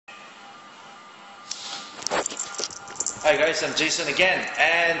Hi guys, I'm Jason again,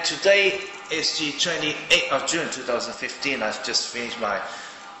 and today is the 28th of June 2015. I've just finished my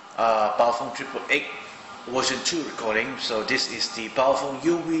Baofeng 888 version 2 recording. So this is the Baofeng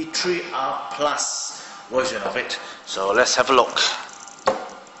UV3R Plus version of it. So let's have a look.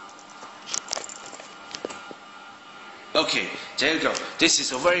 Okay, there you go. This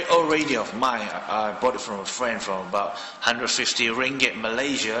is a very old radio of mine. I bought it from a friend from about 150 ringgit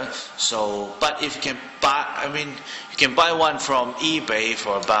Malaysia. So, but if you can buy, you can buy one from eBay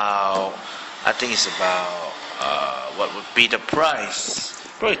for about, I think it's about, what would be the price?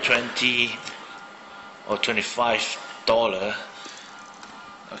 Probably 20 or $25.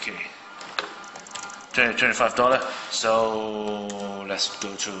 Okay, $25. So let's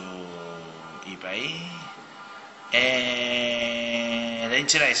go to eBay. And the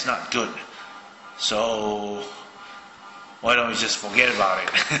internet is not good, so why don't we just forget about it?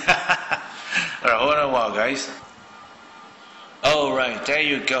 Alright, hold on a while guys. Alright, there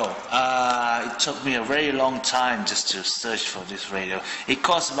you go. It took me a very long time just to search for this radio. It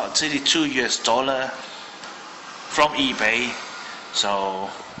cost about $32 US from eBay, so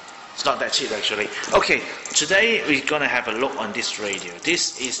it's not that cheap actually. Okay, today we're gonna have a look on this radio.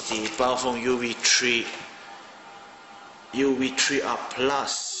 This is the Baofeng UV3R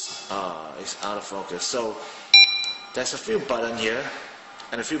Plus. It's out of focus. So there's a few buttons here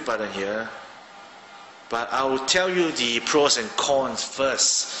and a few buttons here, but I will tell you the pros and cons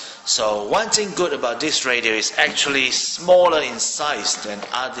first. So one thing good about this radio is actually smaller in size than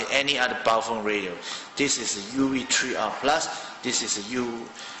any other Baofeng radio. This is a UV3R Plus. This is a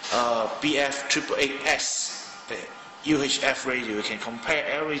BF888S UHF radio. You can compare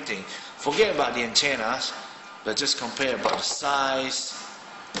everything. Forget about the antennas, but just compare about the size.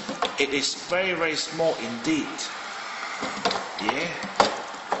 It is very, very small indeed. Yeah.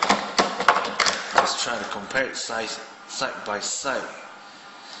 Let's try to compare it side by side.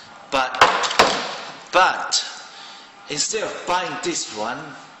 But instead of buying this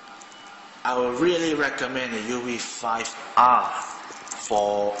one, I would really recommend a UV5R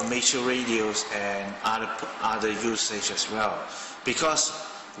for amateur radios and other usage as well. Because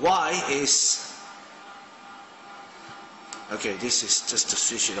why is, okay, this is just to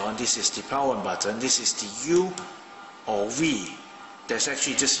switch it on. This is the power button. This is the U or V. There's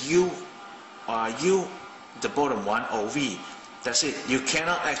actually just U, the bottom one, or V. That's it. You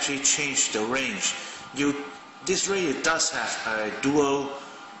cannot actually change the range. This radio does have a dual,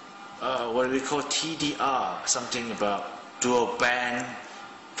 what do we call TDR, something about dual band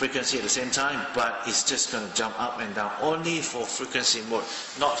frequency at the same time, but it's just going to jump up and down only for frequency mode,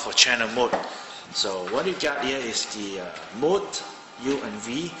 not for channel mode. So what you got here is the mode, U and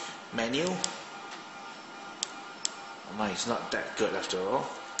V menu. Mine is not that good after all.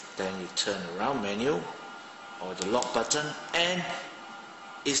 Then you turn around menu or the lock button, and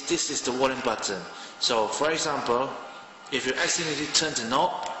this is the volume button. So for example, if you accidentally turn the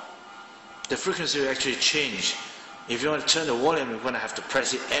knob, the frequency will actually change. If you want to turn the volume, you're going to have to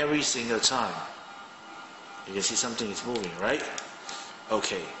press it every single time. You can see something is moving, right?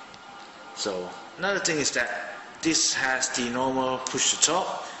 Okay. So another thing is that this has the normal push to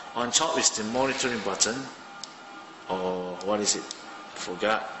talk. On top is the monitoring button, or what is it? I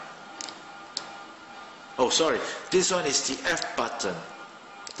forgot. Oh, sorry. This one is the F button,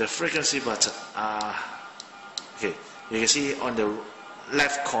 the frequency button. Okay. You can see on the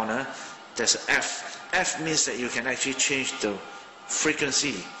left corner there's an F. F means that you can actually change the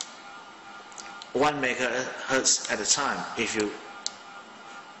frequency 1 megahertz at a time. If you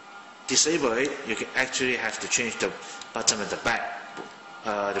disable it, you can actually have to change the button at the back,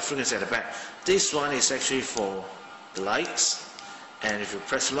 the frequency at the back. This one is actually for the lights, and if you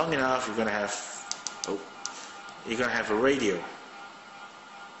press long enough, you're gonna have a radio.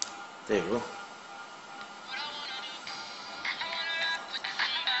 There you go.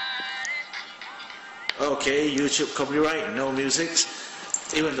 Okay, YouTube copyright, no music,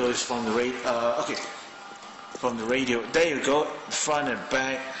 even though it's from the radio. Okay, from the radio. There you go, front and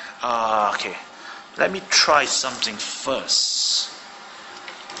back. Okay, let me try something first.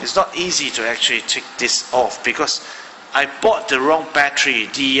 It's not easy to actually take this off because I bought the wrong battery.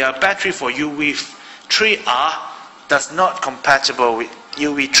 The battery for UV3R does not compatible with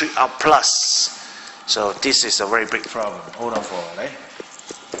UV3R Plus. So this is a very big problem. Hold on for a while,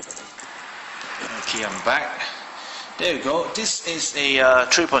 Okay, I'm back. There you go. This is a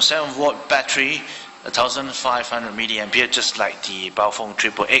 3.7 volt battery, 1500 milliampere, just like the Baofeng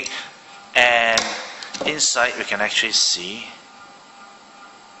 888. And inside we can actually see,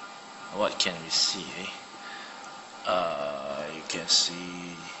 what can we see? You can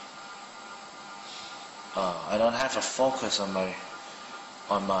see I don't have a focus on my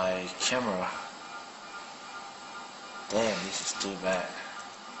camera. Damn, this is too bad.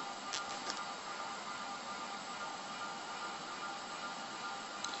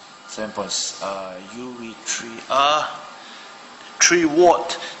 UV3R 3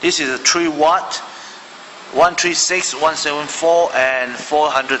 watt. This is a 3 watt, 136, 174, and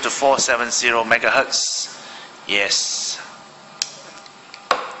 400 to 470 megahertz. Yes,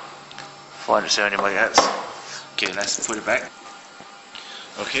 470 megahertz. Okay, let's put it back.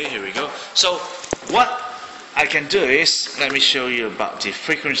 Okay, here we go. So what I can do is, let me show you about the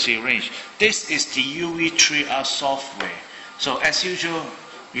frequency range. This is the UV3R software. So as usual,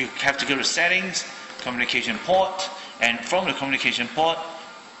 you have to go to settings, communication port, and from the communication port,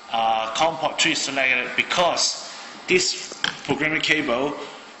 COM port 3 is selected, because this programming cable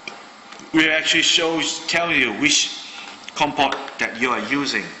will actually tell you which COM port that you are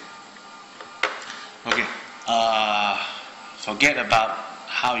using. Okay, forget about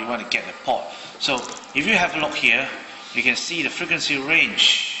how you want to get the port. So if you have a look here, you can see the frequency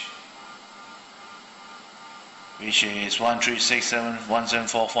range, which is 1367,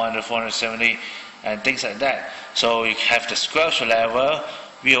 174, 400, 470, and things like that. So you have the squelch level,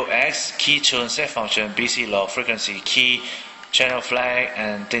 VOX, key tune, set function, BC log, frequency, key, channel flag,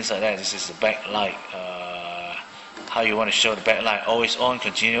 and things like that. This is the backlight. How you want to show the backlight, always on,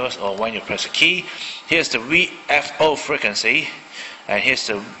 continuous, or when you press a key. Here's the VFO frequency, and here's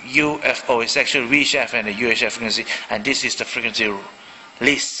the UFO. It's actually VHF and the UHF frequency, and this is the frequency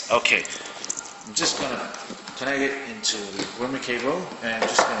list. Okay, I'm just gonna connect it into the programming cable, and I'm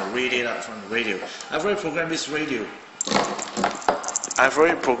just gonna read it out from the radio. I've already programmed this radio.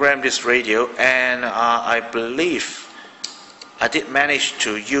 And I believe I did manage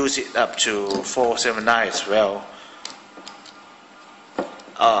to use it up to 479 as well.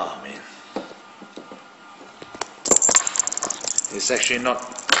 Oh man, it's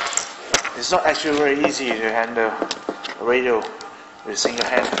not actually very easy to handle a radio with a single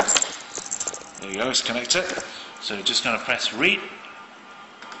hand. There you go, it's connected. So you're just gonna press read.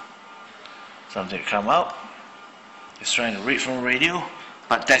 Something will come out. It's trying to read from the radio,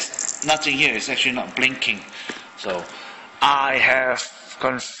 but there's nothing here. It's actually not blinking. So I have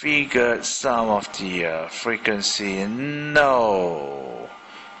configured some of the frequency. No.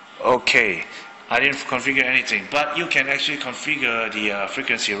 Okay, I didn't configure anything, but you can actually configure the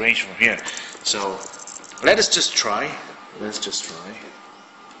frequency range from here. So let us just try.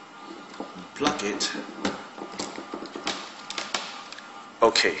 Plug it.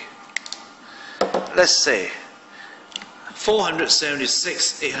 Okay. Let's say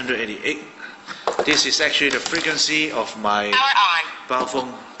 476, 888. This is actually the frequency of my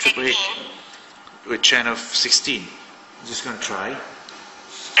Baofeng AAA with channel 16. I'm just going to try.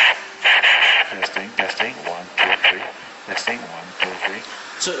 Testing, 1, 2, 3. Testing, 1, 2, 3.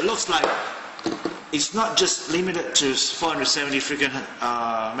 So it looks like it's not just limited to 470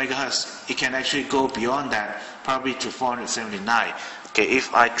 megahertz. It can actually go beyond that, probably to 479. Okay,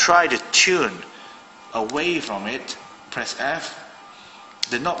 if I try to tune away from it, press F,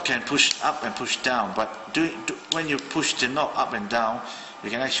 the knob can push up and push down, but when you push the knob up and down, you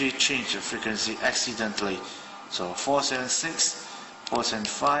can actually change the frequency accidentally. So 476,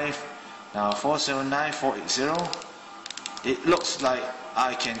 475, now 479, 480. It looks like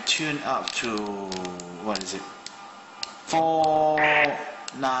I can tune up to, what is it,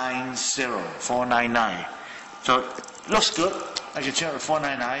 490, 499. So it looks good. I can tune up to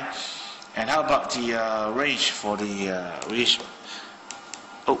 499. And how about the range for the reach?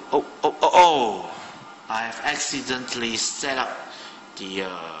 Oh! I have accidentally set up the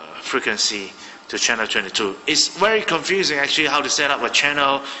frequency to channel 22. It's very confusing actually how to set up a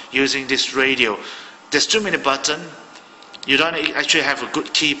channel using this radio. There's too many buttons. You don't actually have a good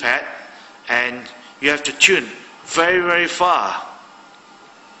keypad, and you have to tune very far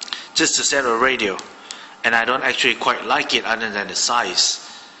just to set a radio. And I don't actually quite like it other than the size.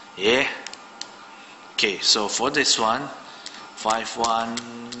 Yeah. Okay, so for this one,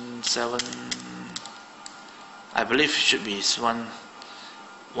 517, I believe it should be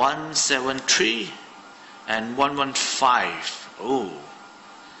 173 and 115. Oh,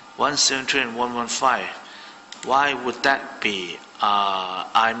 173 and 115. Why would that be?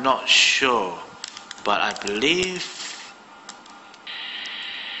 I'm not sure, but I believe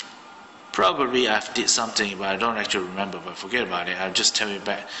probably I did something, but I don't actually remember. But forget about it. I'll just tell you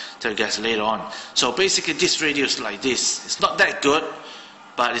guys later on. So basically, this radio is like this. It's not that good,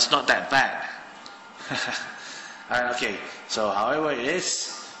 but it's not that bad. Okay. So however it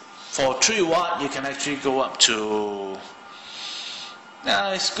is, for 3 watt, you can actually go up to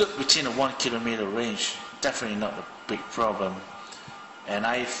It's good within a 1 kilometer range. Definitely not a big problem. And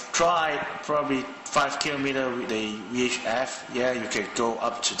I've tried probably 5 kilometer with a VHF. Yeah, you can go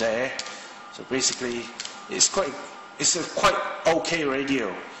up to there. So basically, it's a quite okay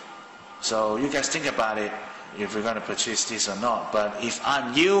radio. So you guys think about it if you're gonna purchase this or not. But if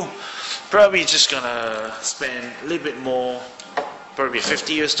I'm you, probably just gonna spend a little bit more, probably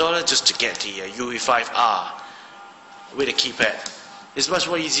 $50 US just to get the UV3R with a keypad. It's much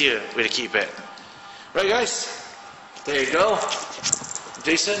more easier with a keypad. Right guys, there you go.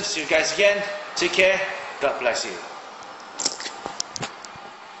 Jason, see you guys again. Take care. God bless you.